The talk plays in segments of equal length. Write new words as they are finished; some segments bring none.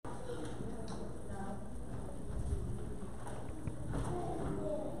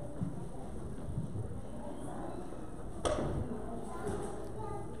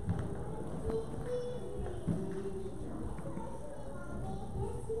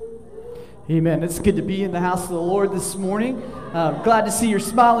Amen. It's good to be in the house of the Lord this morning. Glad to see your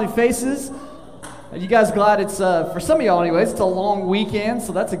smiling faces. You guys glad it's, for some of y'all anyways, it's a long weekend,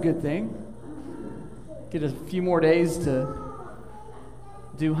 so that's a good thing. Get a few more days to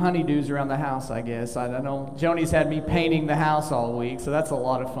do honeydews around the house, I guess. I know Joni's had me painting the house all week, so that's a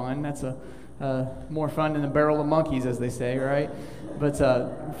lot of fun. That's more fun than the barrel of monkeys, as they say, right? But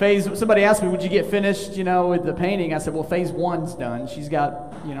somebody asked me, would you get finished, with the painting? I said, well, phase 1's done. She's got,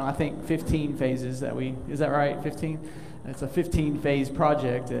 I think 15 phases is that right, 15? It's a 15-phase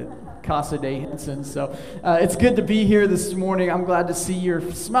project at Casa de Hinson. So it's good to be here this morning. I'm glad to see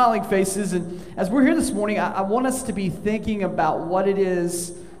your smiling faces. And as we're here this morning, I want us to be thinking about what it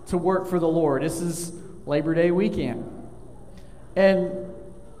is to work for the Lord. This is Labor Day weekend. And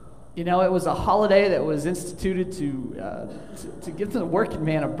it was a holiday that was instituted to give the working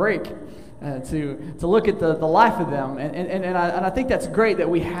man a break, to look at the life of them, and I think that's great that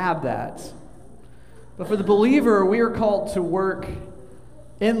we have that. But for the believer, we are called to work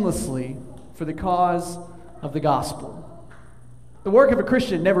endlessly for the cause of the gospel. The work of a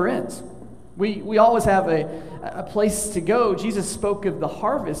Christian never ends. We always have a place to go. Jesus spoke of the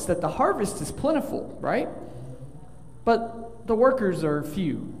harvest, that the harvest is plentiful, right? But the workers are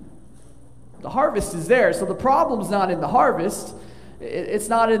few. The harvest is there, so the problem's not in the harvest. It's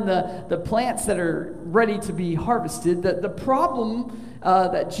not in the plants that are ready to be harvested. The problem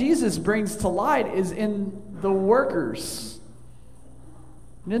that Jesus brings to light is in the workers.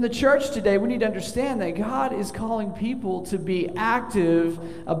 And in the church today, we need to understand that God is calling people to be active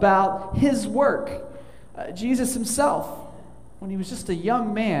about His work. Jesus Himself, when He was just a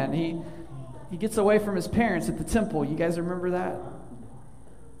young man, he gets away from His parents at the temple. You guys remember that?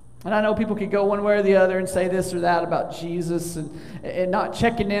 And I know people could go one way or the other and say this or that about Jesus and not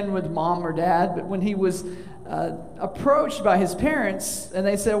checking in with mom or dad. But when He was approached by His parents and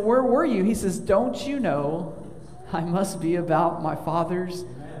they said, "Where were you?" He says, "Don't you know I must be about my Father's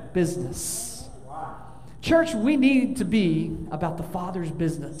business?" Church, we need to be about the Father's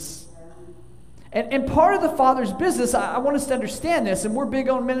business. And part of the Father's business, I want us to understand this, and we're big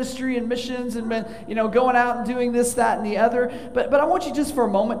on ministry and missions and going out and doing this, that, and the other. But I want you just for a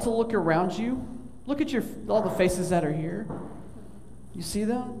moment to look around you. Look at all the faces that are here. You see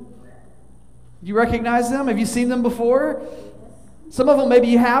them? You recognize them? Have you seen them before? Some of them maybe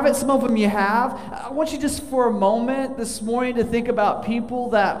you haven't, some of them you have. I want you just for a moment this morning to think about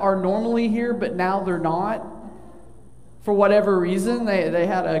people that are normally here, but now they're not. For whatever reason, they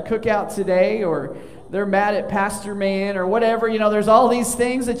had a cookout today, or they're mad at Pastor Man, or whatever. There's all these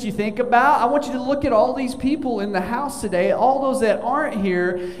things that you think about. I want you to look at all these people in the house today, all those that aren't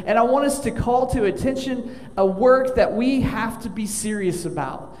here, and I want us to call to attention a work that we have to be serious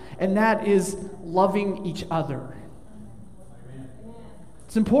about, and that is loving each other.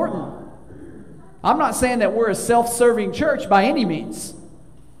 It's important. I'm not saying that we're a self-serving church by any means.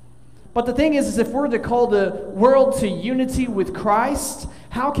 But the thing is if we're to call the world to unity with Christ,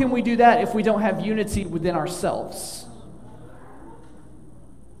 how can we do that if we don't have unity within ourselves?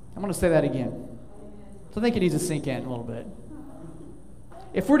 I'm going to say that again. So I think it needs to sink in a little bit.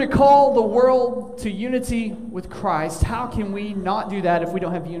 If we're to call the world to unity with Christ, how can we not do that if we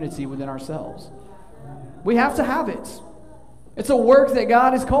don't have unity within ourselves? We have to have it. It's a work that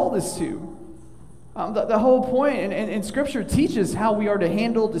God has called us to. The whole point in Scripture teaches how we are to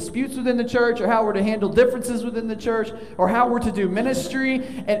handle disputes within the church, or how we're to handle differences within the church, or how we're to do ministry.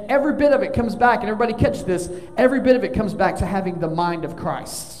 And every bit of it comes back, and everybody catch this, every bit of it comes back to having the mind of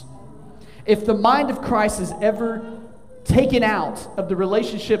Christ. If the mind of Christ is ever taken out of the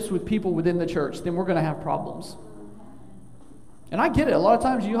relationships with people within the church, then we're going to have problems. And I get it. A lot of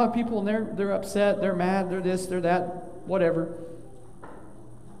times you'll have people and they're upset, they're mad, they're this, they're that, whatever.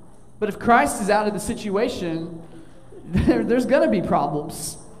 But if Christ is out of the situation, there's going to be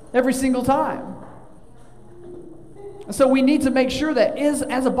problems every single time. So we need to make sure that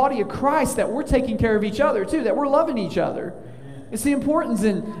as a body of Christ that we're taking care of each other too, that we're loving each other. It's the importance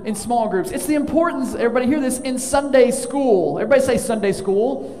in small groups. It's the importance, everybody hear this, in Sunday school. Everybody say Sunday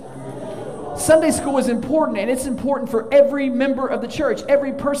school. Sunday school is important, and it's important for every member of the church,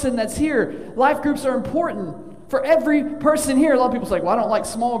 every person that's here. Life groups are important. For every person here. A lot of people say, well, I don't like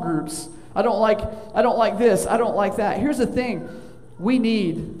small groups. I don't like this. I don't like that. Here's the thing. We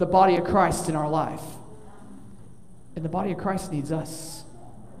need the body of Christ in our life. And the body of Christ needs us.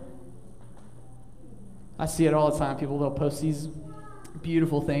 I see it all the time. They'll post these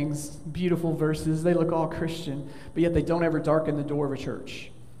beautiful things, beautiful verses. They look all Christian, but yet they don't ever darken the door of a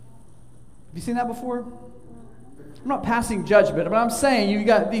church. Have you seen that before? I'm not passing judgment, but I'm saying you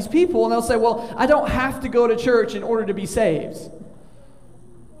got these people, and they'll say, well, I don't have to go to church in order to be saved.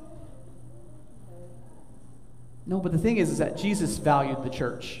 No, but the thing is that Jesus valued the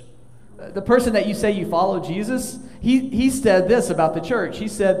church. The person that you say you follow, Jesus, he said this about the church. He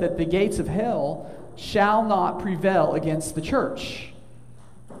said that the gates of hell shall not prevail against the church.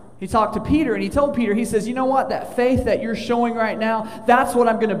 He talked to Peter and he told Peter, he says, you know what, that faith that you're showing right now, that's what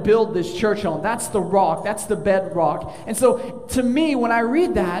I'm going to build this church on. That's the rock. That's the bedrock. And so to me, when I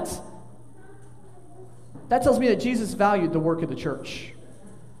read that, that tells me that Jesus valued the work of the church.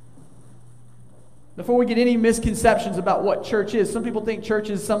 Before we get any misconceptions about what church is, some people think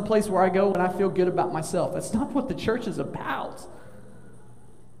church is some place where I go and I feel good about myself. That's not what the church is about.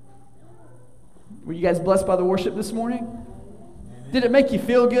 Were you guys blessed by the worship this morning? Did it make you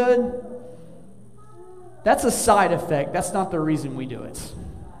feel good? That's a side effect. That's not the reason we do it.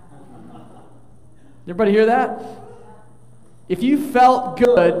 Everybody hear that? If you felt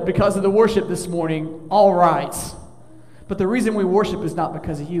good because of the worship this morning, all right. But the reason we worship is not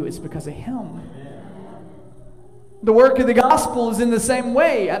because of you, it's because of Him. The work of the gospel is in the same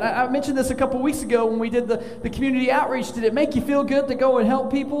way. And I mentioned this a couple weeks ago when we did the community outreach. Did it make you feel good to go and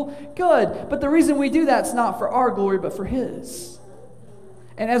help people? Good. But the reason we do that is not for our glory, but for His.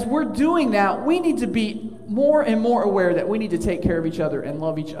 And as we're doing that, we need to be more and more aware that we need to take care of each other and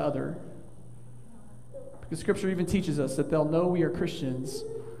love each other. Because Scripture even teaches us that they'll know we are Christians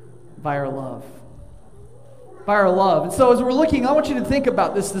by our love. By our love. And so as we're looking, I want you to think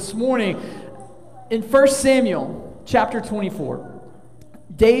about this morning. In 1 Samuel chapter 24,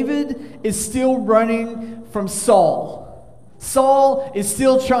 David is still running from Saul. Saul is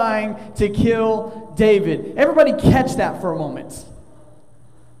still trying to kill David. Everybody catch that for a moment.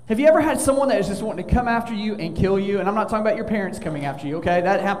 Have you ever had someone that is just wanting to come after you and kill you? And I'm not talking about your parents coming after you, okay?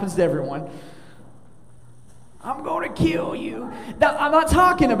 That happens to everyone. I'm going to kill you. Now, I'm not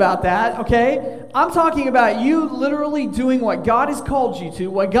talking about that, okay? I'm talking about you literally doing what God has called you to,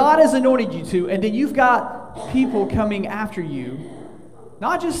 what God has anointed you to, and then you've got people coming after you,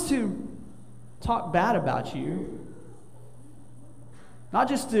 not just to talk bad about you, not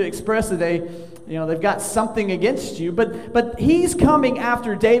just to express that they've got something against you, but he's coming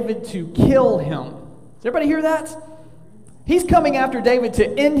after David to kill him. Does everybody hear that? He's coming after David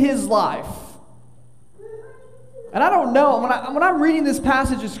to end his life. And I don't know, when I'm reading this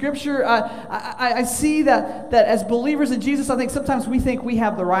passage of Scripture, I see that as believers in Jesus, I think sometimes we think we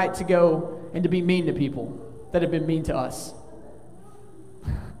have the right to go and to be mean to people that have been mean to us.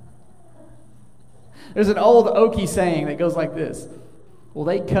 There's an old Okie saying that goes like this: well,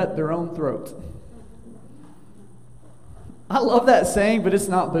 they cut their own throat. I love that saying, but it's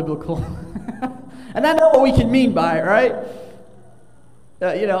not biblical. And I know what we can mean by it, right?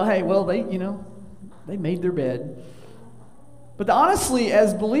 Hey, well, they made their bed. But honestly,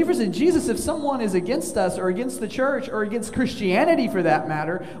 as believers in Jesus, if someone is against us or against the church or against Christianity for that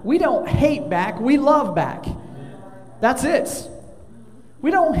matter, we don't hate back, we love back. That's it. We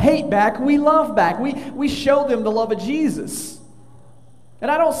don't hate back, we love back. We show them the love of Jesus.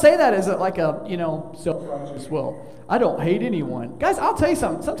 And I don't say that as self-righteous will. I don't hate anyone. Guys, I'll tell you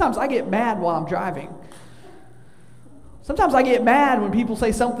something. Sometimes I get mad while I'm driving. Sometimes I get mad when people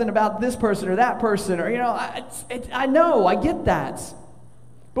say something about this person or that person, or, I know, I get that.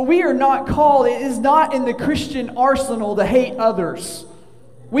 But we are not called, it is not in the Christian arsenal to hate others.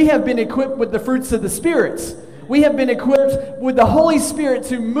 We have been equipped with the fruits of the Spirit. We have been equipped with the Holy Spirit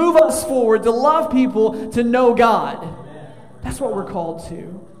to move us forward, to love people, to know God. That's what we're called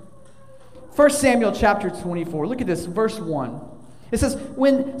to. 1 Samuel chapter 24, look at this, verse 1. It says,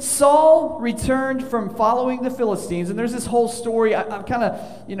 when Saul returned from following the Philistines, and there's this whole story, I've kind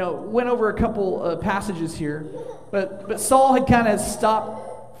of, went over a couple passages here, but Saul had kind of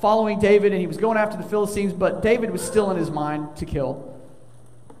stopped following David, and he was going after the Philistines, but David was still in his mind to kill.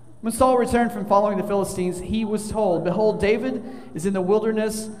 When Saul returned from following the Philistines, he was told, behold, David is in the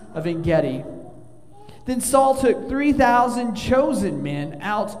wilderness of En-Gedi. Then Saul took 3,000 chosen men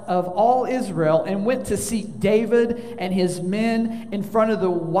out of all Israel and went to seek David and his men in front of the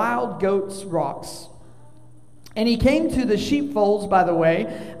wild goats' rocks. And he came to the sheepfolds, by the way,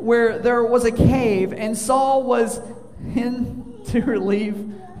 where there was a cave, and Saul was in to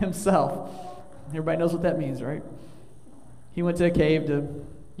relieve himself. Everybody knows what that means, right? He went to a cave to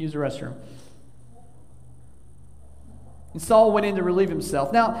use the restroom. And Saul went in to relieve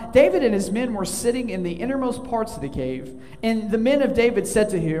himself. Now, David and his men were sitting in the innermost parts of the cave. And the men of David said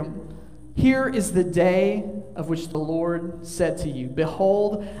to him, here is the day of which the Lord said to you,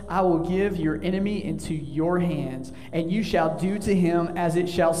 behold, I will give your enemy into your hands, and you shall do to him as it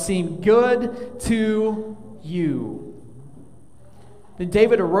shall seem good to you. Then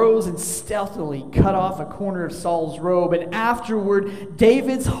David arose and stealthily cut off a corner of Saul's robe. And afterward,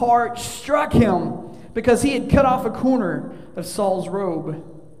 David's heart struck him because he had cut off a corner of Saul's robe.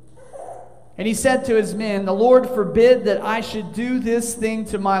 And he said to his men, "The Lord forbid that I should do this thing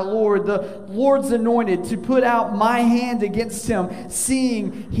to my Lord, the Lord's anointed, to put out my hand against him,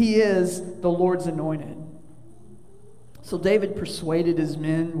 seeing he is the Lord's anointed." So David persuaded his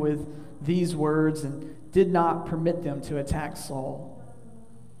men with these words and did not permit them to attack Saul.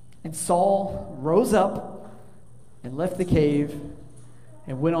 And Saul rose up and left the cave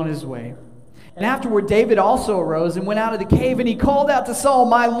and went on his way. And afterward David also arose and went out of the cave, and he called out to Saul,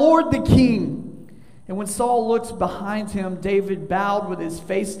 "My lord the king." And when Saul looked behind him, David bowed with his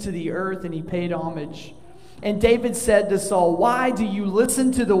face to the earth, and he paid homage. And David said to Saul, "Why do you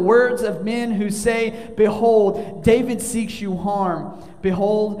listen to the words of men who say, 'Behold, David seeks you harm'?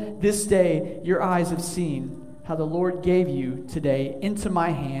 Behold, this day your eyes have seen how the Lord gave you today into my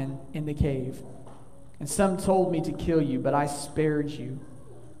hand in the cave. And some told me to kill you, but I spared you.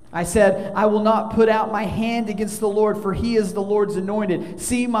 I said, I will not put out my hand against the Lord, for he is the Lord's anointed.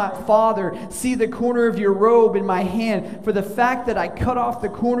 See, my father, see the corner of your robe in my hand. For the fact that I cut off the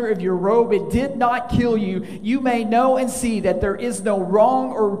corner of your robe, it did not kill you. You may know and see that there is no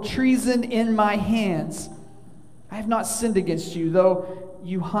wrong or treason in my hands. I have not sinned against you, though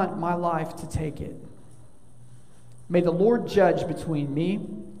you hunt my life to take it. May the Lord judge between me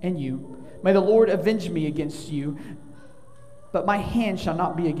and you. May the Lord avenge me against you. But my hand shall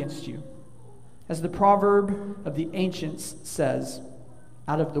not be against you. As the proverb of the ancients says,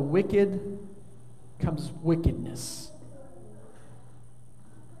 out of the wicked comes wickedness.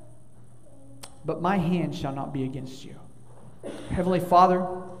 But my hand shall not be against you." Heavenly Father,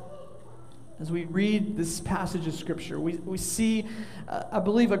 as we read this passage of Scripture, we see, I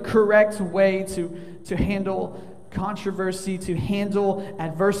believe, a correct way to handle controversy, to handle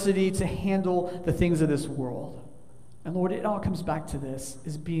adversity, to handle the things of this world. And Lord, it all comes back to this,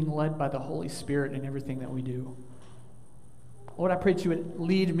 is being led by the Holy Spirit in everything that we do. Lord, I pray that you would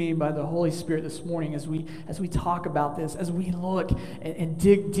lead me by the Holy Spirit this morning as we talk about this, as we look and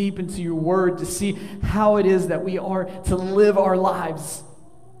dig deep into your word to see how it is that we are to live our lives.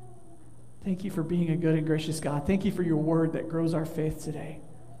 Thank you for being a good and gracious God. Thank you for your word that grows our faith today.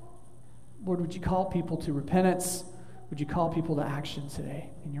 Lord, would you call people to repentance? Would you call people to action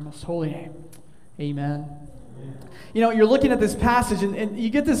today? In your most holy name, amen. You know, you're looking at this passage, and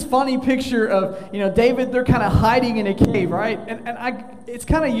you get this funny picture of, David, they're kind of hiding in a cave, right? And it's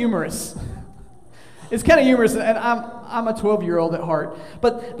kind of humorous. It's kind of humorous, and I'm a 12-year-old at heart.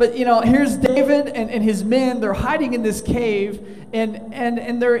 But here's David and his men. They're hiding in this cave,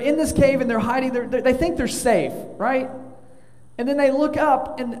 and they're in this cave, and they're hiding. They think they're safe, right? And then they look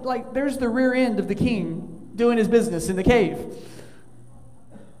up, and there's the rear end of the king doing his business in the cave.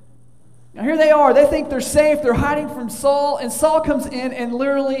 Now here they are. They think they're safe. They're hiding from Saul, and Saul comes in and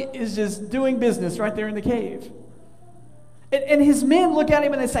literally is just doing business right there in the cave. And his men look at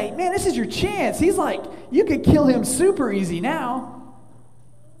him and they say, "Man, this is your chance." He's like, "You could kill him super easy now.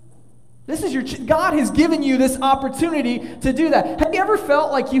 This is God has given you this opportunity to do that." Have you ever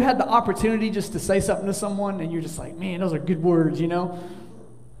felt like you had the opportunity just to say something to someone and you're just like, "Man, those are good words, Has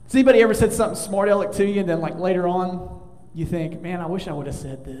anybody ever said something smart aleck to you and then later on you think, "Man, I wish I would have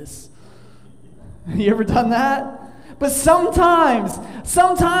said this"? You ever done that? But sometimes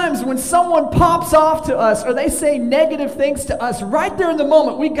when someone pops off to us or they say negative things to us, right there in the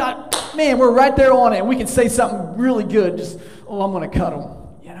moment, we're right there on it, and we can say something really good. I'm going to cut them,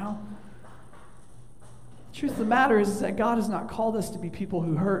 The truth of the matter is that God has not called us to be people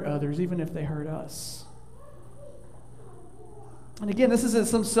who hurt others, even if they hurt us. And again, this isn't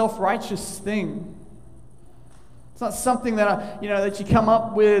some self-righteous thing. It's not something that that you come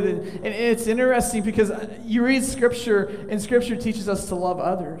up with, and it's interesting because you read Scripture, and Scripture teaches us to love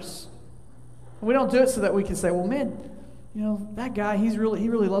others. And we don't do it so that we can say, "Well, man, that guy, he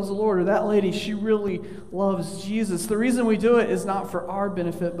really loves the Lord," or "That lady, she really loves Jesus." The reason we do it is not for our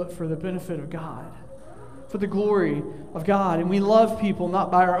benefit, but for the benefit of God, for the glory of God. And we love people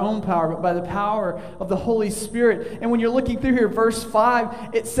not by our own power, but by the power of the Holy Spirit. And when you're looking through here, verse 5,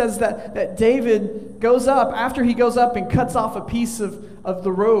 it says that David goes up, after he goes up and cuts off a piece of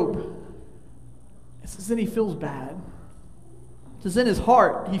the robe. It says then he feels bad. It says in his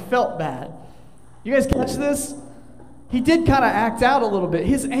heart, he felt bad. You guys catch this? He did kind of act out a little bit,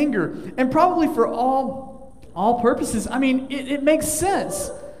 his anger. And probably for all purposes, it makes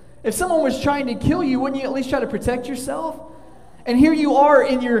sense. If someone was trying to kill you, wouldn't you at least try to protect yourself? And here you are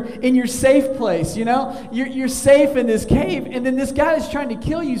in your safe place, You're safe in this cave, and then this guy is trying to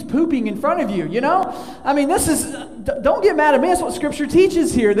kill you is pooping in front of you, This is, don't get mad at me, that's what Scripture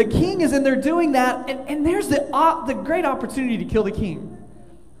teaches here. The king is in there doing that, and there's the great opportunity to kill the king.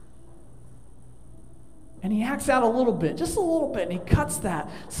 And he acts out a little bit, just a little bit, and he cuts that.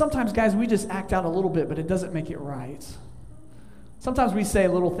 Sometimes, guys, we just act out a little bit, but it doesn't make it right. Sometimes we say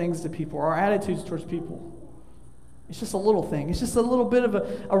little things to people, our attitudes towards people. It's just a little thing. It's just a little bit of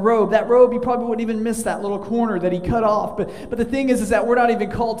a robe. That robe, you probably wouldn't even miss that little corner that he cut off. But the thing is that we're not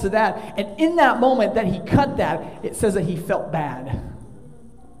even called to that. And in that moment that he cut that, it says that he felt bad.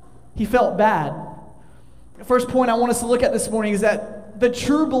 He felt bad. The first point I want us to look at this morning is that the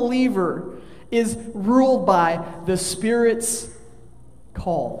true believer is ruled by the Spirit's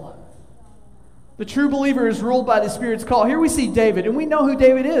call. The true believer is ruled by the Spirit's call. Here we see David, and we know who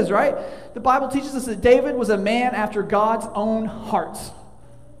David is, right? The Bible teaches us that David was a man after God's own heart.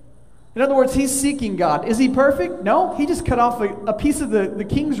 In other words, he's seeking God. Is he perfect? No, he just cut off a piece of the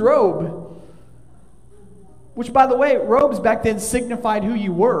king's robe. Which, by the way, robes back then signified who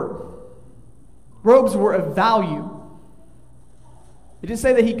you were. Robes were of value. It didn't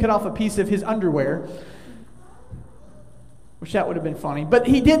say that he cut off a piece of his underwear. Which that would have been funny. But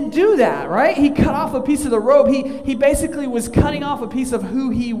he didn't do that, right? He cut off a piece of the robe. He basically was cutting off a piece of who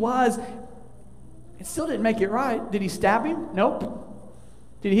he was. It still didn't make it right. Did he stab him? Nope.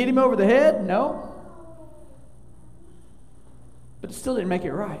 Did he hit him over the head? No. But it still didn't make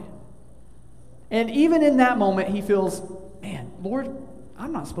it right. And even in that moment, he feels, man, Lord,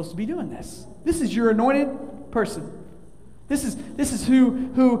 I'm not supposed to be doing this. This is your anointed person. This is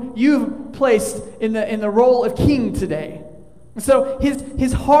who you've placed in the role of king today. And so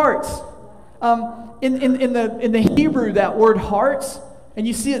his heart, in the Hebrew, that word heart, and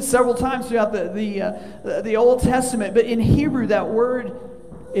you see it several times throughout the Old Testament, but in Hebrew that word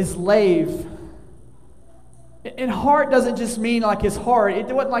is lave. And heart doesn't just mean like his heart. It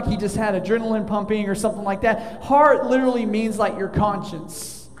wasn't like he just had adrenaline pumping or something like that. Heart literally means like your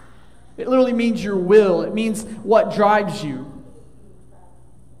conscience. It literally means your will. It means what drives you.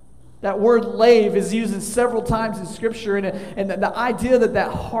 That word lave is used several times in Scripture, and the idea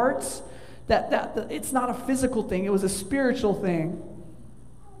that heart, that it's not a physical thing, it was a spiritual thing.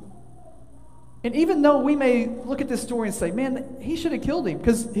 And even though we may look at this story and say, man, he should have killed him,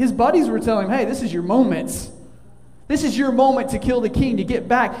 because his buddies were telling him, hey, this is your moment. This is your moment to kill the king, to get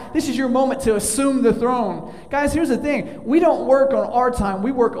back. This is your moment to assume the throne. Guys, here's the thing. We don't work on our time.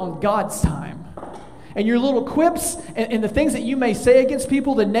 We work on God's time. And your little quips and the things that you may say against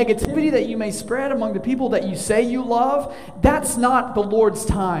people, the negativity that you may spread among the people that you say you love, that's not the Lord's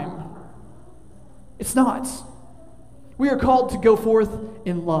time. It's not. We are called to go forth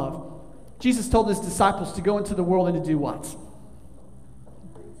in love. Jesus told his disciples to go into the world and to do what?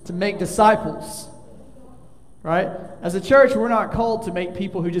 To make disciples. Right? As a church, we're not called to make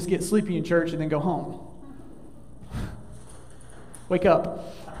people who just get sleepy in church and then go home. Wake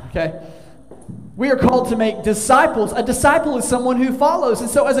up. Okay? We are called to make disciples. A disciple is someone who follows. And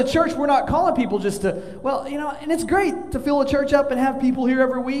so as a church, we're not calling people just to, well, and it's great to fill a church up and have people here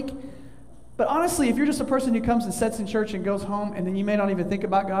every week. But honestly, if you're just a person who comes and sits in church and goes home, and then you may not even think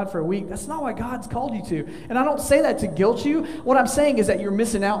about God for a week, that's not what God's called you to. And I don't say that to guilt you. What I'm saying is that you're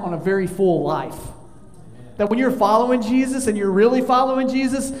missing out on a very full life. That when you're following Jesus and you're really following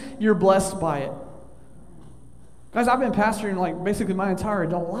Jesus, you're blessed by it. Guys, I've been pastoring like basically my entire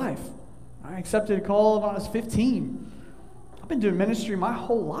adult life. I accepted a call when I was 15. I've been doing ministry my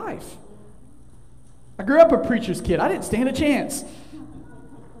whole life. I grew up a preacher's kid. I didn't stand a chance.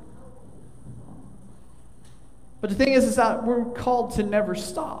 But the thing is that we're called to never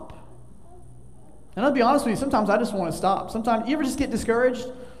stop. And I'll be honest with you, sometimes I just want to stop. Sometimes, you ever just get discouraged?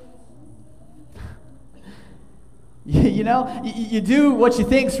 You do what you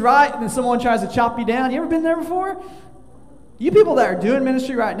think's right, and then someone tries to chop you down. You ever been there before? You people that are doing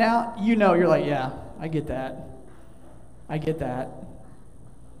ministry right now, you're like, yeah, I get that. I get that.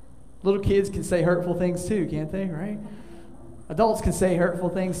 Little kids can say hurtful things too, can't they, right? Adults can say hurtful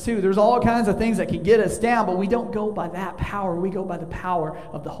things too. There's all kinds of things that can get us down, but we don't go by that power. We go by the power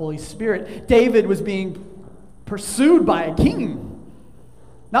of the Holy Spirit. David was being pursued by a king.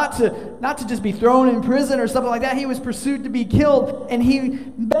 Not to just be thrown in prison or something like that. He was pursued to be killed, and he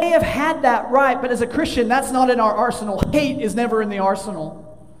may have had that right, but as a Christian, that's not in our arsenal. Hate is never in the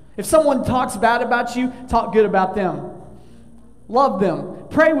arsenal. If someone talks bad about you, talk good about them. Love them.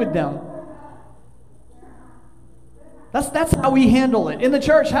 Pray with them. That's how we handle it. In the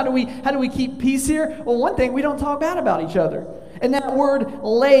church, how do we keep peace here? Well, one thing, we don't talk bad about each other. And that word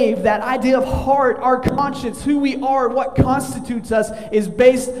lave, that idea of heart, our conscience, who we are, what constitutes us, is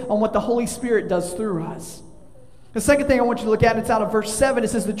based on what the Holy Spirit does through us. The second thing I want you to look at, it's out of verse 7. It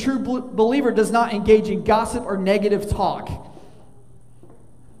says, the true believer does not engage in gossip or negative talk.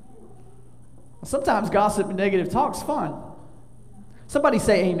 Sometimes gossip and negative talk's fun. Somebody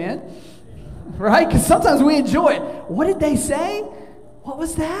say amen. right? Because sometimes we enjoy it. What did they say? What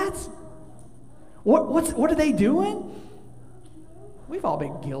was that? What are they doing? We've all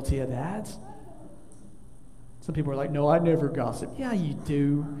been guilty of that. Some people are like, no, I never gossip. Yeah, you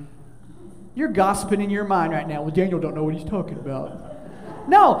do. You're gossiping in your mind right now. Well, Daniel don't know what he's talking about.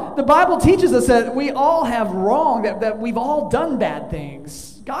 No, the Bible teaches us that we all have wrong, that we've all done bad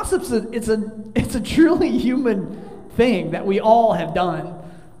things. Gossip's it's a truly human thing that we all have done.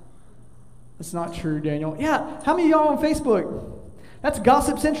 That's not true, Daniel. Yeah, how many of y'all on Facebook? That's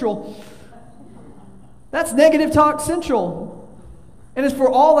Gossip Central. That's Negative Talk Central. And it's for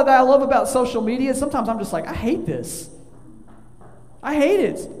all that I love about social media. Sometimes I'm just like, I hate this. I hate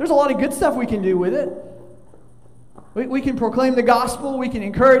it. There's a lot of good stuff we can do with it. We can proclaim the gospel. We can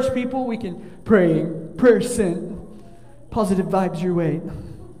encourage people. We can prayer sent, positive vibes your way.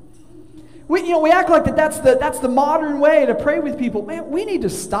 We act like that's the modern way to pray with people. Man, we need to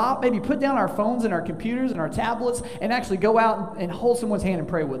stop, maybe put down our phones and our computers and our tablets and actually go out and hold someone's hand and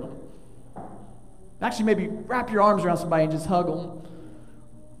pray with them. Actually, maybe wrap your arms around somebody and just hug them.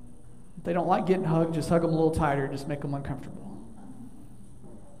 If they don't like getting hugged, just hug them a little tighter, just make them uncomfortable.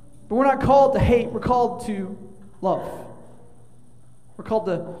 But we're not called to hate, we're called to love. We're called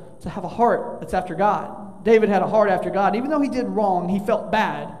to have a heart that's after God. David had a heart after God. Even though he did wrong, he felt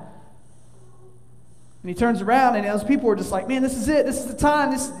bad. And he turns around and those people were just like, man, this is it. This is the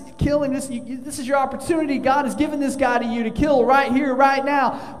time. Kill him. This is your opportunity. God has given this guy to you to kill right here, right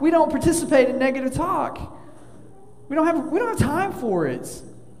now. We don't participate in negative talk. We don't have time for it.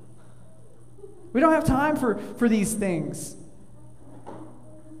 We don't have time for these things.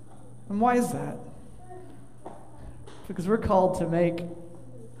 And why is that? Because we're called to make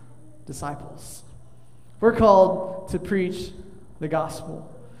disciples. We're called to preach the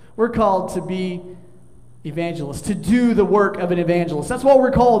gospel. We're called to be evangelists, to do the work of an evangelist. That's what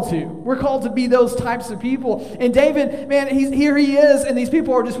we're called to. We're called to be those types of people. And David, man, here he is, and these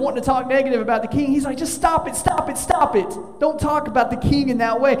people are just wanting to talk negative about the king. He's like, just stop it, stop it, stop it. Don't talk about the king in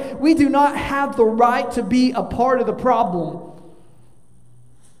that way. We do not have the right to be a part of the problem.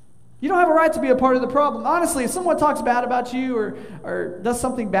 You don't have a right to be a part of the problem. Honestly, if someone talks bad about you or does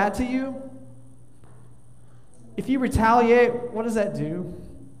something bad to you, if you retaliate, what does that do?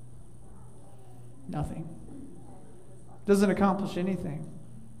 Nothing. Doesn't accomplish anything.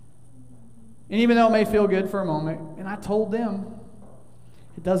 And even though it may feel good for a moment, and I told them,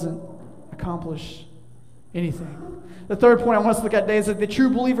 it doesn't accomplish anything. The third point I want us to look at today is that the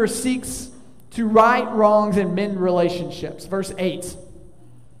true believer seeks to right wrongs and mend relationships. Verse 8.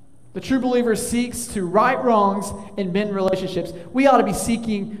 The true believer seeks to right wrongs and mend relationships. We ought to be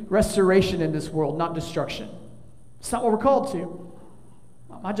seeking restoration in this world, not destruction. It's not what we're called to.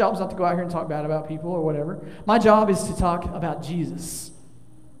 My job is not to go out here and talk bad about people or whatever. My job is to talk about Jesus.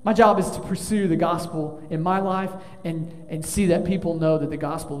 My job is to pursue the gospel in my life and see that people know that the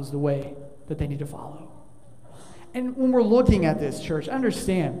gospel is the way that they need to follow. And when we're looking at this, church,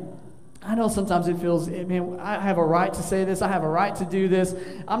 understand, I know sometimes it feels, man, I have a right to say this. I have a right to do this.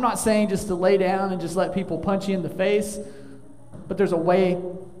 I'm not saying just to lay down and just let people punch you in the face, but there's a way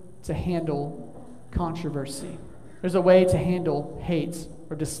to handle controversy. There's a way to handle hate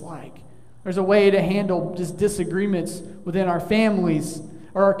or dislike. There's a way to handle just disagreements within our families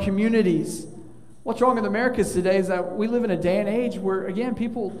or our communities. What's wrong with America today is that we live in a day and age where, again,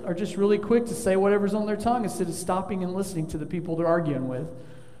 people are just really quick to say whatever's on their tongue instead of stopping and listening to the people they're arguing with.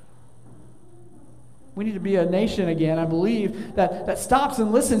 We need to be a nation again, I believe, that stops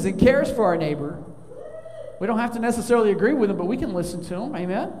and listens and cares for our neighbor. We don't have to necessarily agree with them, but we can listen to them.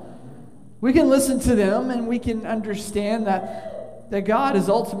 Amen? We can listen to them and we can understand that God is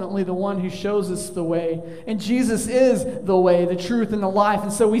ultimately the one who shows us the way. And Jesus is the way, the truth, and the life.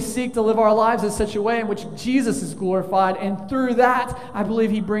 And so we seek to live our lives in such a way in which Jesus is glorified. And through that, I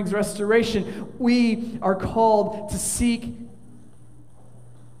believe he brings restoration. We are called to seek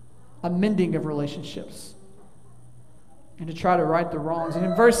a mending of relationships and to try to right the wrongs. And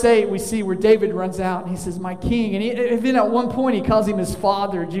in verse 8, we see where David runs out and he says, my king. And even at one point, he calls him his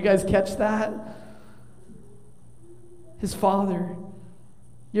father. Did you guys catch that? His father.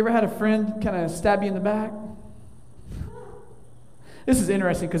 You ever had a friend kind of stab you in the back? This is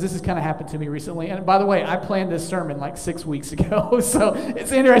interesting because this has kind of happened to me recently. And by the way, I planned this sermon like 6 weeks ago. So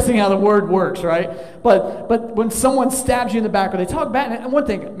it's interesting how the word works, right? But when someone stabs you in the back or they talk bad, and one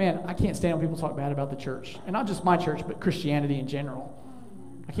thing, man, I can't stand when people talk bad about the church. And not just my church, but Christianity in general.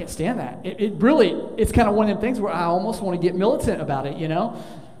 I can't stand that. It's kind of one of them things where I almost want to get militant about it, you know?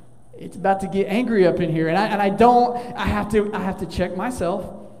 It's about to get angry up in here. And I have to check myself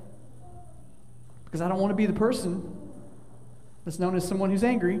because I don't want to be the person that's known as someone who's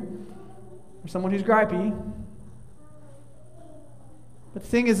angry. or someone who's gripey. But the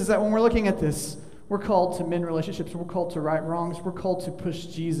thing is that when we're looking at this, we're called to mend relationships. We're called to right wrongs. We're called to push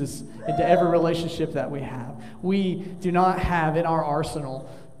Jesus into every relationship that we have. We do not have in our arsenal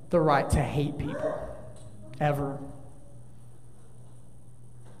the right to hate people, ever.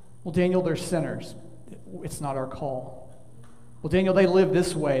 Well, Daniel, they're sinners. It's not our call. Well, Daniel, they live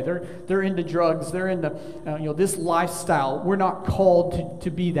this way. They're into drugs. They're into this lifestyle. We're not called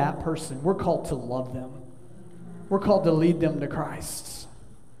to be that person. We're called to love them. We're called to lead them to Christ.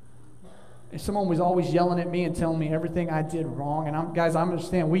 If someone was always yelling at me and telling me everything I did wrong, and I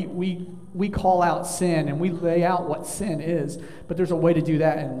understand we call out sin and we lay out what sin is, but there's a way to do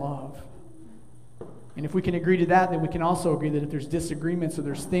that in love. And if we can agree to that, then we can also agree that if there's disagreements or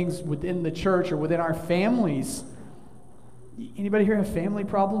there's things within the church or within our families. Anybody here have family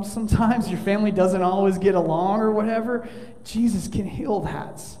problems sometimes? Your family doesn't always get along or whatever? Jesus can heal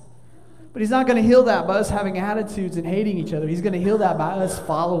that. But he's not going to heal that by us having attitudes and hating each other. He's going to heal that by us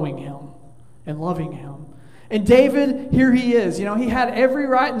following him and loving him. And David, here he is. He had every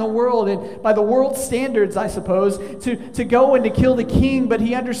right in the world, and by the world's standards, I suppose, to go and to kill the king, but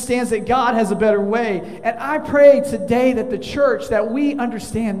he understands that God has a better way. And I pray today that the church, that we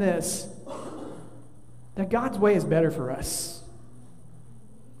understand this, that God's way is better for us.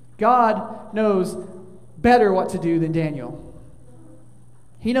 God knows better what to do than Daniel.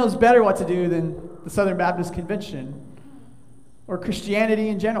 He knows better what to do than the Southern Baptist Convention or Christianity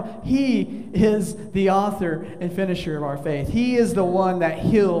in general. He is the author and finisher of our faith. He is the one that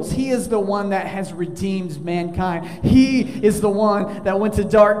heals. He is the one that has redeemed mankind. He is the one that went to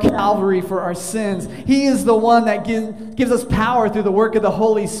dark Calvary for our sins. He is the one that gives us power through the work of the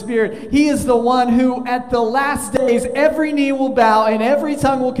Holy Spirit. He is the one who at the last days every knee will bow and every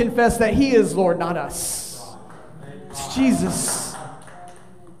tongue will confess that he is Lord, not us. It's Jesus.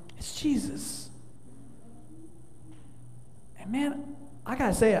 It's Jesus. And man, I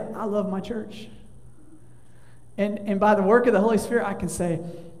gotta say it, I love my church. And by the work of the Holy Spirit, I can say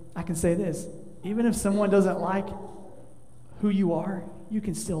this. Even if someone doesn't like who you are, you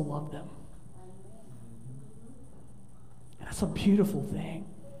can still love them. And that's a beautiful thing.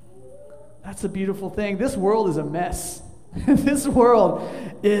 That's a beautiful thing. This world is a mess. This world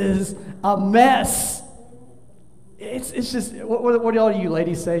is a mess. It's just, what do all you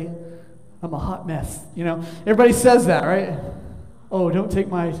ladies say? I'm a hot mess. Everybody says that, right? Oh, don't take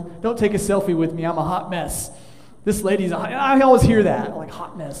a selfie with me. I'm a hot mess. This lady's, I always hear that, like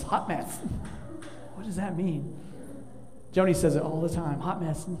hot mess. What does that mean? Joni says it all the time, hot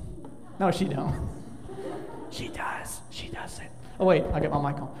mess. No, she don't. She does it. Oh wait, I got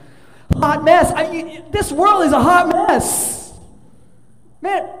my mic on. Hot mess. This world is a hot mess.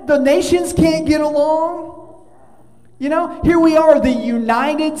 Man, the nations can't get along. Here we are, the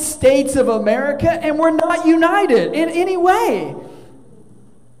United States of America, and we're not united in any way.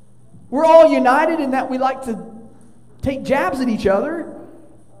 We're all united in that we like to take jabs at each other.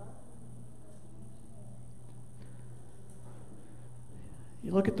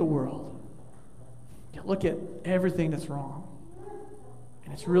 You look at the world. You look at everything that's wrong.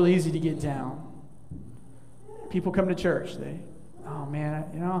 And it's really easy to get down. People come to church. Oh man,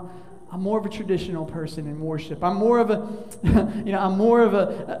 I'm more of a traditional person in worship. I'm more of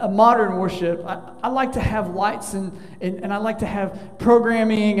a modern worship. I like to have lights and I like to have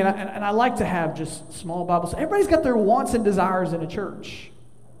programming and I like to have just small Bibles. Everybody's got their wants and desires in a church.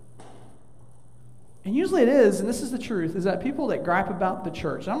 And usually it is, and this is the truth, is that people that gripe about the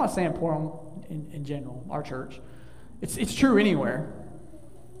church, and I'm not saying Portland in general, our church. It's true anywhere.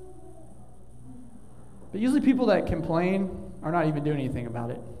 But usually people that complain are not even doing anything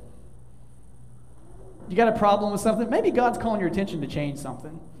about it. You got a problem with something? Maybe God's calling your attention to change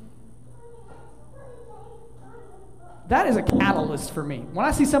something. That is a catalyst for me. When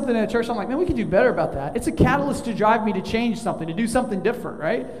I see something in a church, I'm like, man, we can do better about that. It's a catalyst to drive me to change something, to do something different,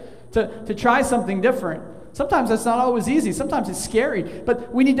 right? To try something different. Sometimes that's not always easy. Sometimes it's scary.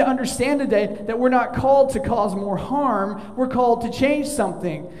 But we need to understand today that we're not called to cause more harm. We're called to change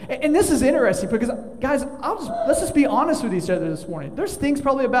something. And this is interesting because, guys, let's just be honest with each other this morning. There's things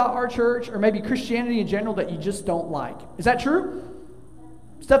probably about our church or maybe Christianity in general that you just don't like. Is that true?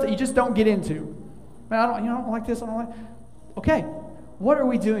 Stuff that you just don't get into. Man, I don't like this. I don't like. Okay, what are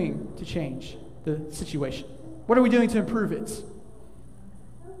we doing to change the situation? What are we doing to improve it?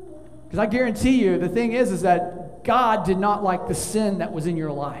 Because I guarantee you, the thing is that God did not like the sin that was in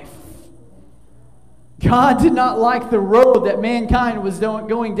your life. God did not like the road that mankind was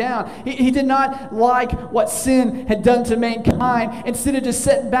going down. He did not like what sin had done to mankind. Instead of just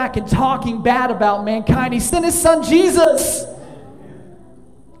sitting back and talking bad about mankind, He sent His Son Jesus.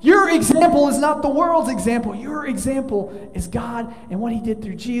 Your example is not the world's example. Your example is God and what he did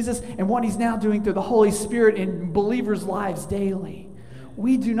through Jesus and what he's now doing through the Holy Spirit in believers' lives daily.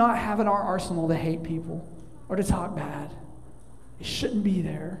 We do not have in our arsenal to hate people or to talk bad. It shouldn't be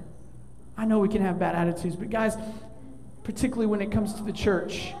there. I know we can have bad attitudes, but guys, particularly when it comes to the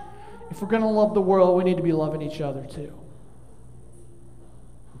church, if we're going to love the world, we need to be loving each other too.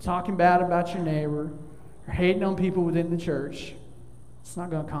 Talking bad about your neighbor or hating on people within the church, it's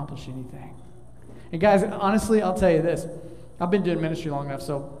not going to accomplish anything. And guys, honestly, I'll tell you this. I've been doing ministry long enough,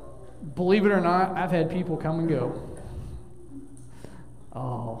 so believe it or not, I've had people come and go.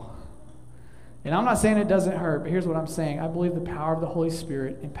 Oh. And I'm not saying it doesn't hurt, but here's what I'm saying. I believe the power of the Holy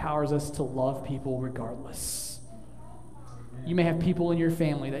Spirit empowers us to love people regardless. You may have people in your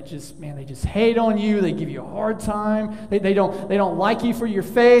family that they just hate on you. They give you a hard time. They don't like you for your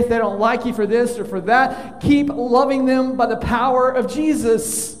faith. They don't like you for this or for that. Keep loving them by the power of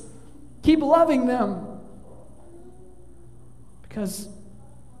Jesus. Keep loving them. Because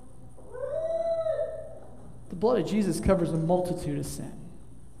the blood of Jesus covers a multitude of sin.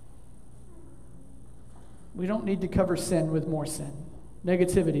 We don't need to cover sin with more sin.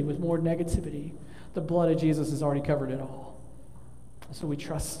 Negativity with more negativity. The blood of Jesus has already covered it all. So we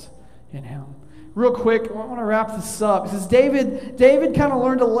trust in him. Real quick, I want to wrap this up. It says David kind of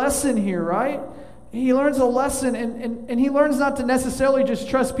learned a lesson here, right? He learns a lesson, and he learns not to necessarily just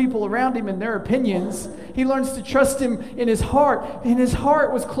trust people around him and their opinions. He learns to trust him in his heart. And his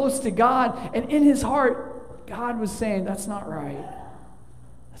heart was close to God. And in his heart, God was saying, that's not right.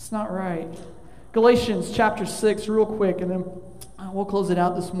 That's not right. Galatians chapter 6, real quick, and then we'll close it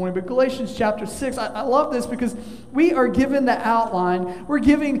out this morning. But Galatians chapter 6, I love this because we are given the outline. We're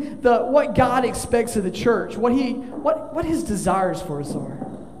giving what God expects of the church, what his desires for us are.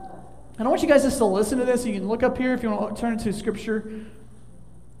 And I want you guys just to listen to this. You can look up here if you want to turn to Scripture.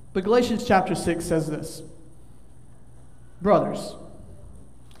 But Galatians chapter 6 says this. Brothers,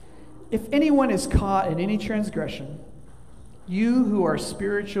 if anyone is caught in any transgression, you who are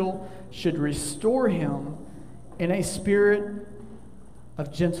spiritual should restore him in a spirit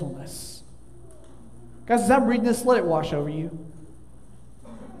of gentleness. Guys, as I'm reading this, let it wash over you.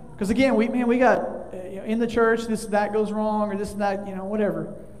 Because again, we got in the church, this and that goes wrong, or this and that,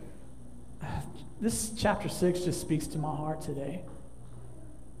 whatever. This chapter 6 just speaks to my heart today.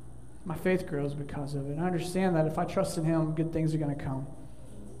 My faith grows because of it. And I understand that if I trust in him, good things are going to come.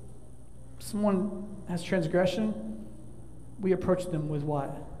 If someone has transgression, we approach them with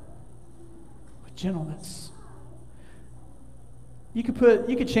what? With gentleness. You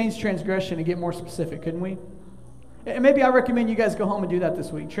could change transgression and get more specific, couldn't we? And maybe I recommend you guys go home and do that this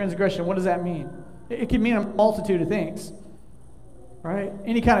week. Transgression, what does that mean? It can mean a multitude of things, right?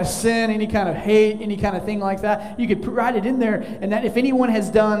 Any kind of sin, any kind of hate, any kind of thing like that. You could write it in there, and that if anyone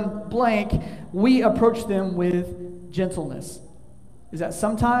has done blank, we approach them with gentleness. Is that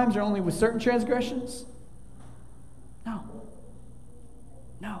sometimes or only with certain transgressions?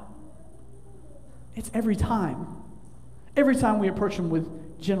 No. It's every time. Every time we approach him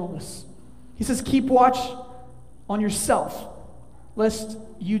with gentleness. He says, keep watch on yourself, lest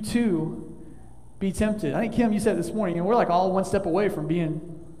you too be tempted. I think, Kim, you said this morning, we're like all one step away from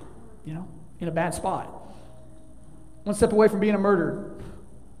being, in a bad spot. One step away from being a murderer.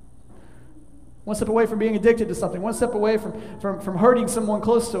 One step away from being addicted to something. One step away from hurting someone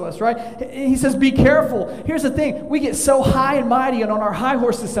close to us, right? He says, be careful. Here's the thing. We get so high and mighty and on our high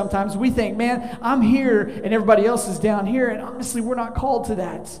horses sometimes. We think, man, I'm here and everybody else is down here. And honestly, we're not called to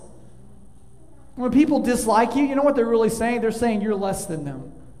that. When people dislike you, you know what they're really saying? They're saying you're less than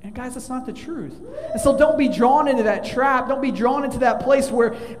them. And guys, that's not the truth. And so don't be drawn into that trap. Don't be drawn into that place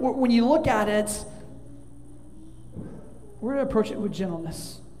where when you look at it, we're going to approach it with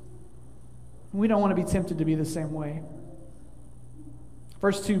gentleness. We don't want to be tempted to be the same way.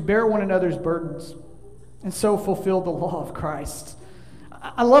 Verse 2, bear one another's burdens and so fulfill the law of Christ.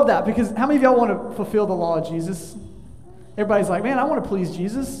 I love that because how many of y'all want to fulfill the law of Jesus? Everybody's like, man, I want to please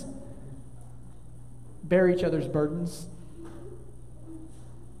Jesus. Bear each other's burdens.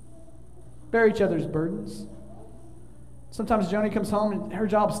 Bear each other's burdens. Sometimes Joni comes home and her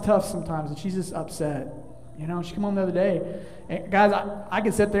job's tough sometimes and she's just upset. She came home the other day. And guys, I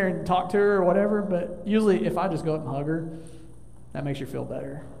could sit there and talk to her or whatever, but usually if I just go up and hug her, that makes her feel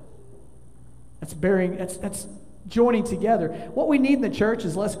better. That's joining together. What we need in the church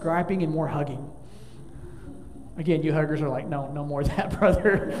is less griping and more hugging. Again, you huggers are like, no more of that,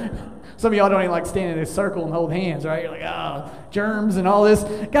 brother. Some of y'all don't even like stand in a circle and hold hands, right? You're like, germs and all this.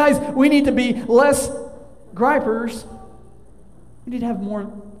 Guys, we need to be less gripers. We need to have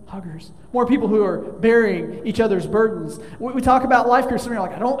more huggers. More people who are bearing each other's burdens. We talk about life groups, and you're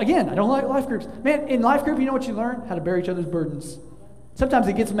like, I don't like life groups. Man, in life group, you know what you learn? How to bear each other's burdens. Sometimes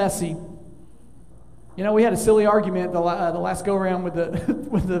it gets messy. You know, we had a silly argument the last go-around with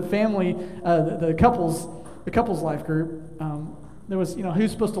the family, the couples life group. There was,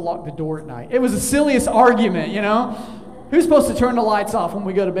 who's supposed to lock the door at night? It was the silliest argument, Who's supposed to turn the lights off when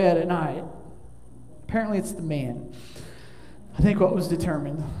we go to bed at night? Apparently it's the man. I think what was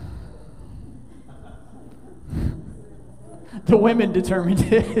determined. The women determined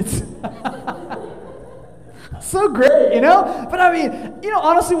it. So great, But I mean,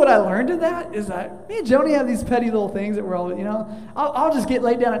 honestly what I learned in that is that me and Joni have these petty little things that we're all, I'll just get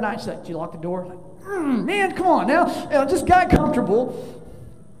laid down at night. She's like, "Did you lock the door?" I'm like, man, come on now. Just got comfortable.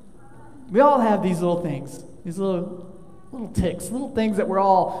 We all have these little things, these little ticks, little things that we're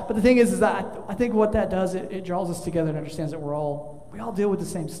all, but the thing is that I think what that does, it draws us together and understands that we all deal with the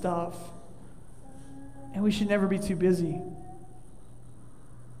same stuff. And we should never be too busy.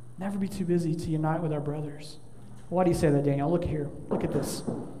 Never be too busy to unite with our brothers. Why do you say that, Daniel? Look here. Look at this.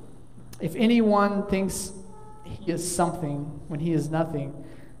 If anyone thinks he is something when he is nothing,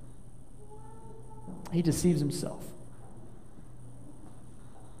 he deceives himself.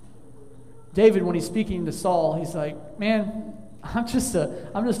 David, when he's speaking to Saul, he's like, man, I'm just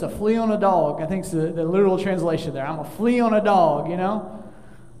a flea on a dog. I think it's the literal translation there. I'm a flea on a dog,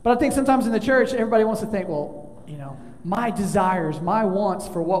 But I think sometimes in the church, everybody wants to think, well, my desires, my wants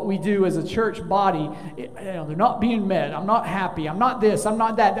for what we do as a church body, they're not being met. I'm not happy. I'm not this. I'm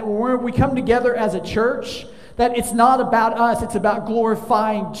not that. That when we come together as a church, that it's not about us. It's about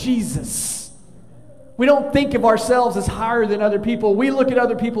glorifying Jesus. We don't think of ourselves as higher than other people. We look at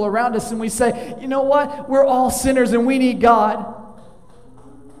other people around us and we say, you know what? We're all sinners and we need God.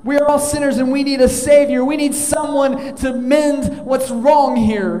 We are all sinners and we need a Savior. We need someone to mend what's wrong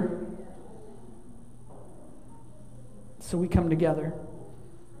here. So we come together.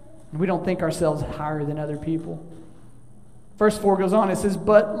 And we don't think ourselves higher than other people. Verse 4 goes on. It says,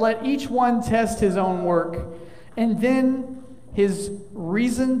 but let each one test his own work, and then his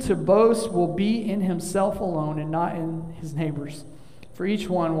reason to boast will be in himself alone and not in his neighbors. For each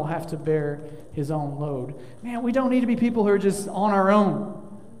one will have to bear his own load. Man, we don't need to be people who are just on our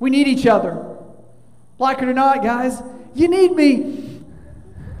own. We need each other. Like it or not, guys, you need me.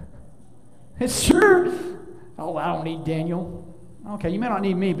 It's true. Oh, I don't need Daniel. Okay, you may not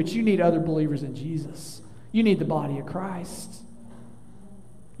need me, but you need other believers in Jesus. You need the body of Christ.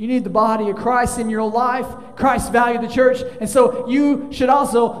 You need the body of Christ in your life. Christ valued the church, and so you should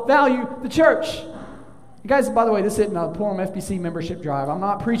also value the church. You guys, by the way, this isn't a Purim FBC membership drive. I'm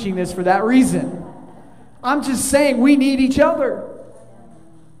not preaching this for that reason. I'm just saying we need each other.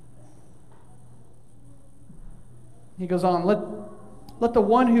 He goes on, let the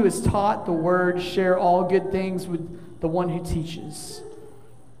one who is taught the word share all good things with the one who teaches.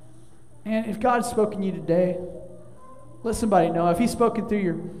 And if God's spoken to you today, let somebody know. If he's spoken through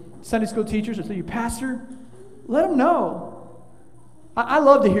your Sunday school teachers or through your pastor, let them know. I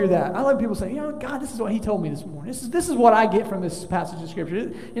love to hear that. I love people say, God, this is what he told me this morning. This is what I get from this passage of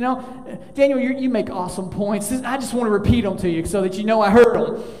Scripture. Daniel, you make awesome points. I just want to repeat them to you so that you know I heard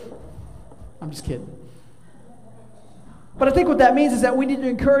them. I'm just kidding. But I think what that means is that we need to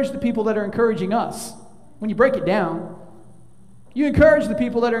encourage the people that are encouraging us. When you break it down, you encourage the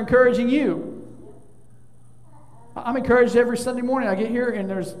people that are encouraging you. I'm encouraged every Sunday morning I get here, and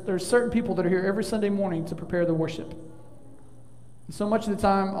there's certain people that are here every Sunday morning to prepare the worship. And so much of the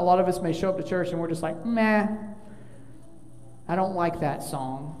time, a lot of us may show up to church and we're just like, meh, I don't like that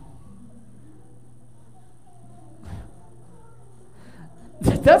song.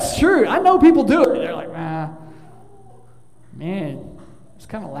 That's true. I know people do it. They're like, man, it's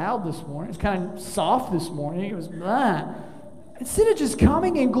kind of loud this morning. It's kind of soft this morning. It was blah. Instead of just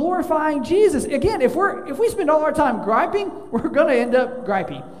coming and glorifying Jesus. Again, if we spend all our time griping, we're going to end up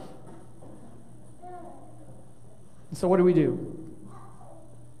gripey. So what do?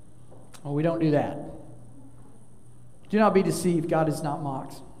 Well, we don't do that. Do not be deceived. God is not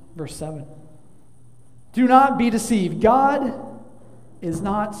mocked. Verse 7. Do not be deceived. God is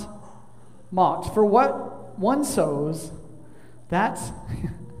not mocked. For what one sows, that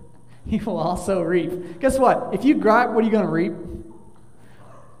he will also reap. Guess what? If you gripe, what are you going to reap?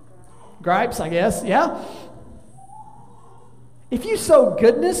 Gripes, I guess. Yeah? If you sow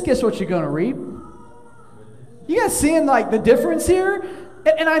goodness, guess what you're going to reap? You guys seeing the difference here?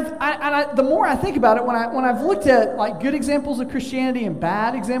 And the more I think about it, when I've looked at good examples of Christianity and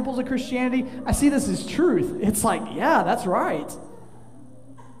bad examples of Christianity, I see this as truth. It's yeah, that's right.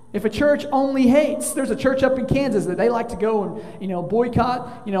 If a church only hates, there's a church up in Kansas that they like to go and,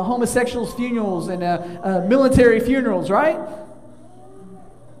 boycott, homosexuals' funerals and military funerals, right?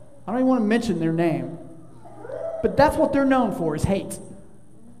 I don't even want to mention their name. But that's what they're known for, is hate.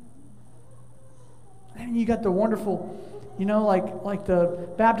 And you got the wonderful, like the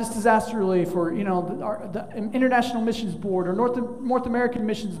Baptist Disaster Relief, or the International Missions Board, or North American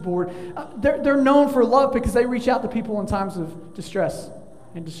Missions Board. They're known for love because they reach out to people in times of distress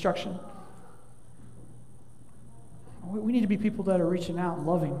and destruction. We need to be people that are reaching out and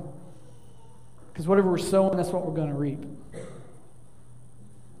loving, because whatever we're sowing, that's what we're going to reap.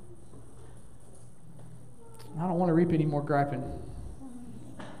 I don't want to reap any more griping.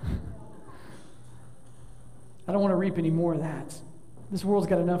 I don't want to reap any more of that. This world's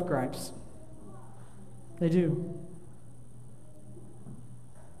got enough gripes. They do.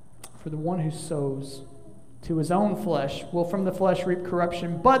 For the one who sows to his own flesh will from the flesh reap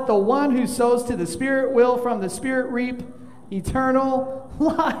corruption, but the one who sows to the Spirit will from the Spirit reap eternal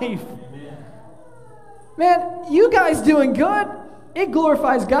life. Amen. Man, you guys doing good. It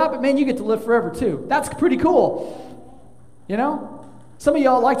glorifies God, but man, you get to live forever too. That's pretty cool. Some of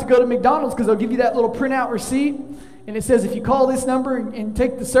y'all like to go to McDonald's because they'll give you that little printout receipt, and it says if you call this number and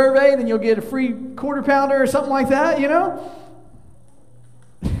take the survey, then you'll get a free quarter pounder or something like that,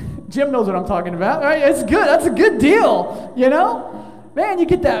 Jim knows what I'm talking about, right? It's good. That's a good deal, Man, you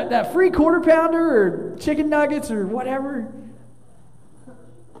get that free quarter pounder or chicken nuggets or whatever.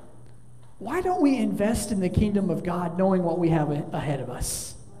 Why don't we invest in the kingdom of God knowing what we have ahead of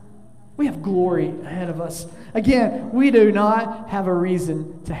us? We have glory ahead of us. Again, we do not have a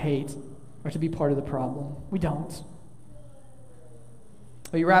reason to hate or to be part of the problem. We don't.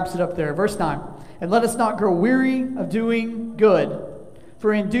 But he wraps it up there. Verse 9. And let us not grow weary of doing good,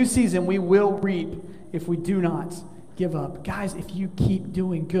 for in due season we will reap if we do not give up. Guys, if you keep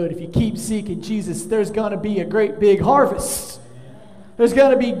doing good, if you keep seeking Jesus, there's going to be a great big harvest. There's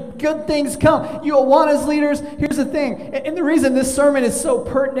going to be good things come. You Awanas leaders, here's the thing. And the reason this sermon is so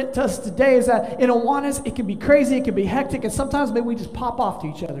pertinent to us today is that in Awanas, it can be crazy, it can be hectic, and sometimes maybe we just pop off to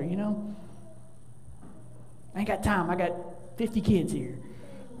each other, I ain't got time. I got 50 kids here.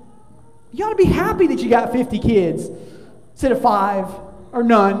 You ought to be happy that you got 50 kids instead of 5 or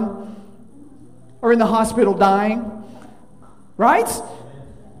none or in the hospital dying. Right?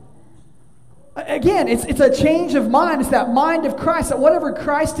 Again, it's a change of mind. It's that mind of Christ, that whatever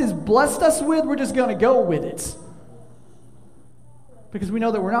Christ has blessed us with, we're just going to go with it. Because we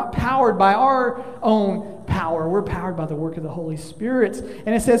know that we're not powered by our own power. We're powered by the work of the Holy Spirit.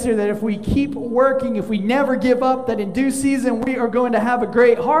 And it says here that if we keep working, if we never give up, that in due season we are going to have a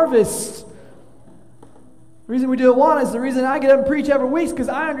great harvest. The reason we do Awana is the reason I get up and preach every week, because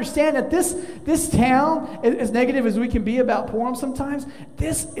I understand that this town, as negative as we can be about Purim sometimes,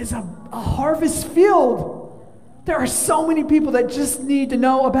 this is a harvest field. There are so many people that just need to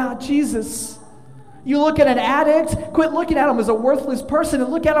know about Jesus. You look at an addict, quit looking at him as a worthless person and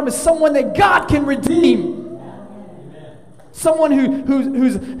look at him as someone that God can redeem. Someone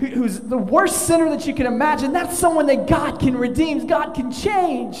who's the worst sinner that you can imagine. That's someone that God can redeem, God can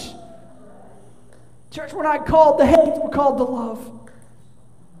change. Church, we're not called to hate, we're called to love.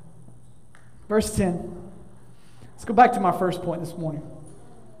 Verse 10. Let's go back to my first point this morning.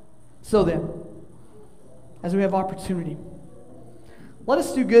 So then, as we have opportunity, let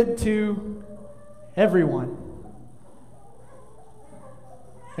us do good to everyone.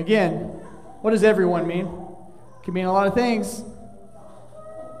 Again, what does everyone mean? It can mean a lot of things.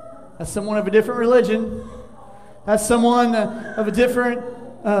 That's someone of a different religion. That's someone of a different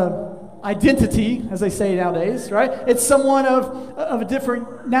identity, as they say nowadays, right? It's someone of a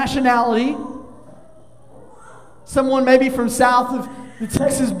different nationality. Someone maybe from south of the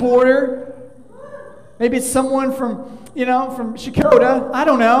Texas border. Maybe it's someone from Shakota. I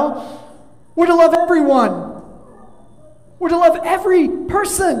don't know. We're to love everyone. We're to love every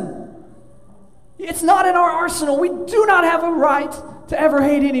person. It's not in our arsenal. We do not have a right to ever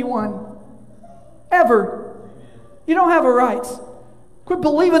hate anyone. Ever. You don't have a right. Quit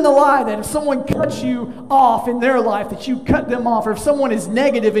believing the lie that if someone cuts you off in their life, that you cut them off. Or if someone is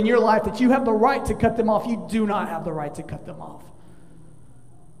negative in your life, that you have the right to cut them off. You do not have the right to cut them off.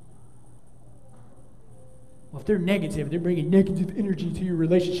 Well, if they're negative, they're bringing negative energy to your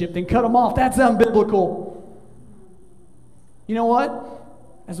relationship, then cut them off. That's unbiblical. You know what?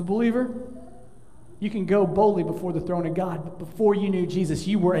 As a believer, you can go boldly before the throne of God. But before you knew Jesus,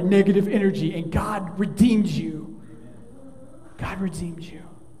 you were a negative energy, and God redeemed you. God redeemed you.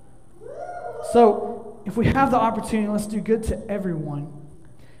 So, if we have the opportunity, let's do good to everyone,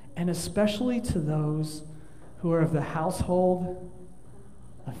 and especially to those who are of the household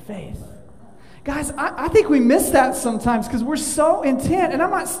of faith. Guys, I think we miss that sometimes because we're so intent, and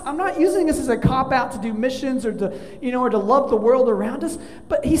I'm not using this as a cop-out to do missions or to love the world around us,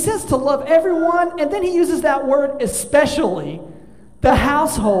 but he says to love everyone, and then he uses that word especially, the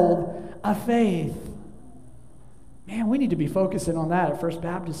household of faith. Man, we need to be focusing on that at First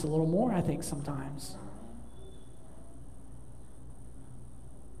Baptist a little more, I think, sometimes.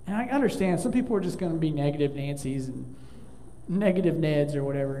 And I understand some people are just going to be negative Nancys and negative Neds or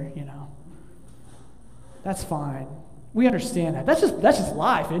whatever, That's fine. We understand that. That's just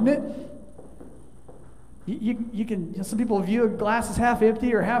life, isn't it? You can. Some people view a glass as half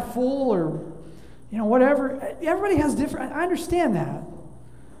empty or half full or, whatever. Everybody has different. I understand that.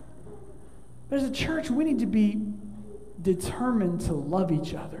 But as a church, we need to be determined to love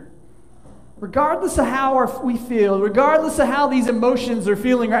each other, regardless of how we feel, regardless of how these emotions are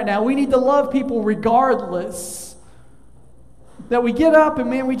feeling right now. We need to love people regardless. That we get up and,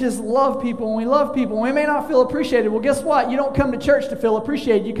 man, we just love people, and we love people, and we may not feel appreciated. Well, guess what? You don't come to church to feel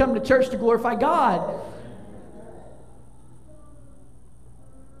appreciated. You come to church to glorify God.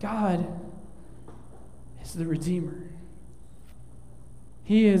 God is the Redeemer.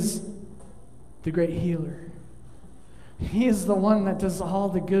 He is the great healer. He is the one that does all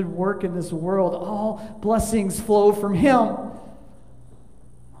the good work in this world. All blessings flow from Him.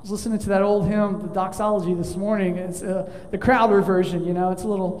 I was listening to that old hymn, the Doxology, this morning. It's the Crowder version, It's a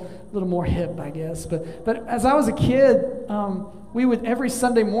little more hip, I guess. But as I was a kid, we would every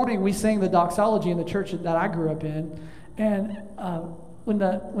Sunday morning we sang the Doxology in the church that I grew up in, and when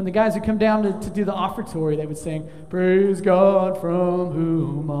the guys would come down to do the offertory, they would sing, "Praise God from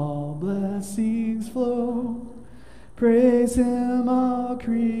whom all blessings flow. Praise Him, all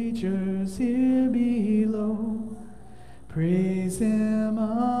creatures here below. Praise Him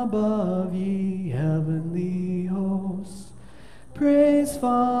above, ye heavenly hosts. Praise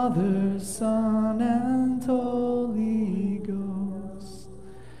Father, Son, and Holy Ghost."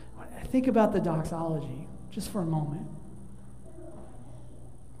 Think about the Doxology just for a moment.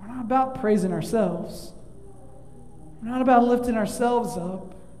 We're not about praising ourselves. We're not about lifting ourselves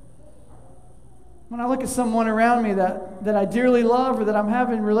up. When I look at someone around me that I dearly love or that I'm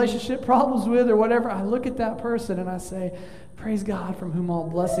having relationship problems with or whatever, I look at that person and I say, praise God from whom all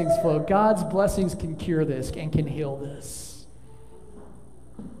blessings flow. God's blessings can cure this and can heal this.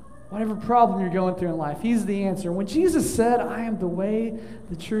 Whatever problem you're going through in life, He's the answer. When Jesus said, I am the way,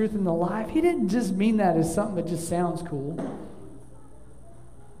 the truth, and the life, He didn't just mean that as something that just sounds cool.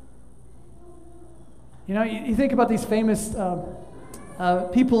 You think about these famous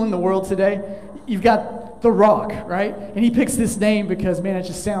people in the world today. You've got The Rock, right? And he picks this name because, man, it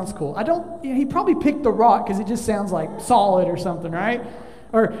just sounds cool. He probably picked The Rock because it just sounds like solid or something, right?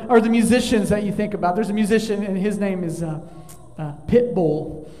 Or the musicians that you think about. There's a musician, and his name is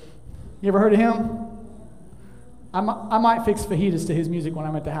Pitbull. You ever heard of him? I might fix fajitas to his music when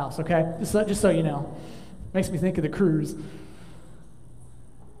I'm at the house, okay? Just so you know. Makes me think of the Cruise.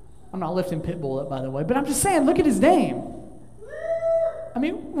 I'm not lifting Pitbull up, by the way, but I'm just saying, look at his name. I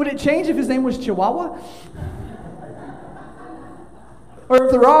mean, would it change if his name was Chihuahua? Or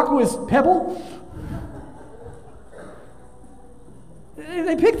if The Rock was Pebble?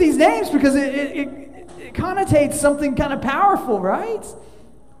 They pick these names because it connotates something kind of powerful, right?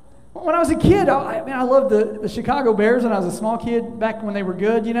 When I was a kid, I loved the Chicago Bears when I was a small kid, back when they were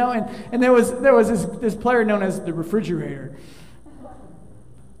good, and there was this player known as the Refrigerator.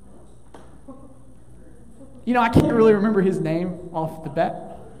 I can't really remember his name off the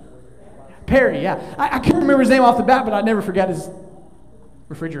bat. Perry, yeah. I couldn't remember his name off the bat, but I never forgot his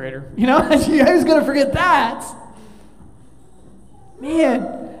refrigerator. Who's going to forget that?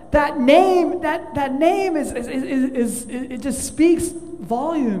 Man, that name is it just speaks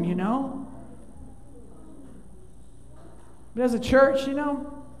volume, But as a church,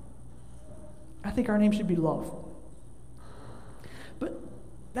 I think our name should be love. But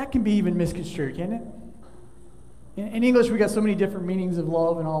that can be even misconstrued, can't it? In English, we got so many different meanings of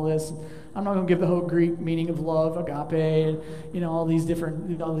love and all this. I'm not going to give the whole Greek meaning of love, agape, and all these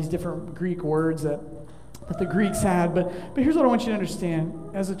different Greek words that the Greeks had. But here's what I want you to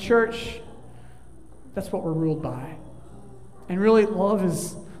understand: as a church, that's what we're ruled by, and really, love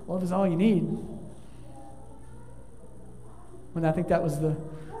is all you need. When I think that was the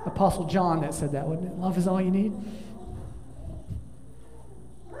Apostle John that said that, wasn't it? Love is all you need.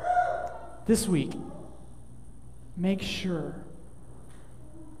 This week, make sure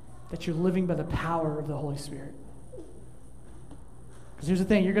that you're living by the power of the Holy Spirit. Because here's the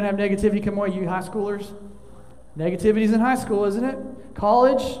thing, you're going to have negativity come away, you high schoolers. Negativity's in high school, isn't it?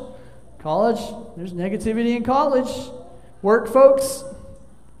 College, there's negativity in college. Work folks,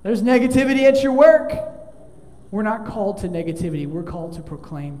 There's negativity at your work. We're not called to negativity. We're called to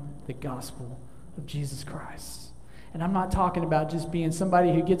proclaim the gospel of Jesus Christ. And I'm not talking about just being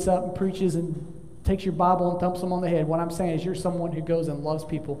somebody who gets up and preaches and takes your Bible and thumps them on the head. What I'm saying is you're someone who goes and loves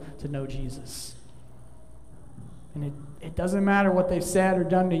people to know Jesus. And it doesn't matter what they've said or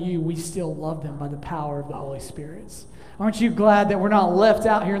done to you, we still love them by the power of the Holy Spirit. Aren't you glad that we're not left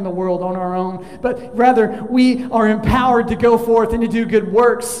out here in the world on our own, but rather we are empowered to go forth and to do good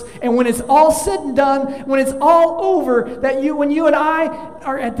works. And when it's all said and done, when it's all over, that when you and I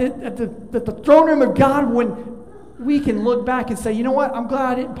are at the throne room of God, when we can look back and say, you know what? I'm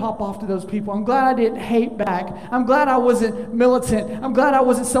glad I didn't pop off to those people. I'm glad I didn't hate back. I'm glad I wasn't militant. I'm glad I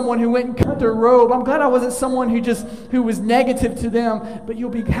wasn't someone who went and cut their robe. I'm glad I wasn't someone who was negative to them. But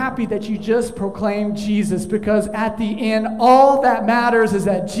you'll be happy that you just proclaimed Jesus, because at the end, all that matters is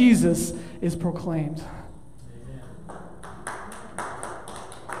that Jesus is proclaimed.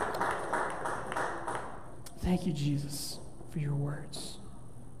 Thank you, Jesus, for your words.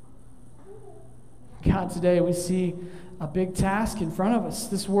 God, today we see a big task in front of us.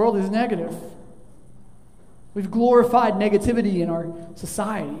 This world is negative. We've glorified negativity in our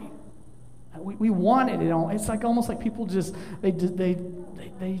society. We want it. It's like almost like people just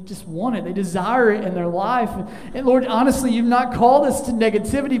they just want it. They desire it in their life. And Lord, honestly, you've not called us to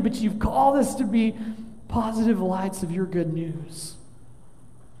negativity, but you've called us to be positive lights of your good news.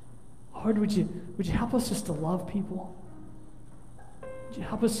 Lord, would you help us just to love people? Would you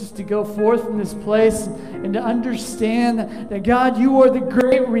help us just to go forth in this place and to understand that God, you are the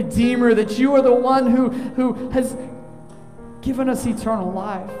great Redeemer, that you are the one who has given us eternal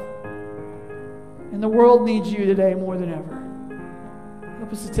life. And the world needs you today more than ever.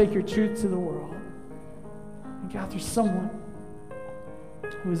 Help us to take your truth to the world. And God, there's someone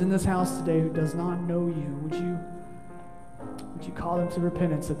who is in this house today who does not know you. Would you call them to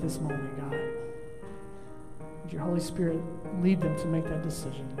repentance at this moment, God? Would your Holy Spirit lead them to make that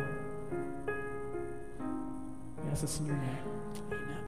decision, Lord? We ask this in your name.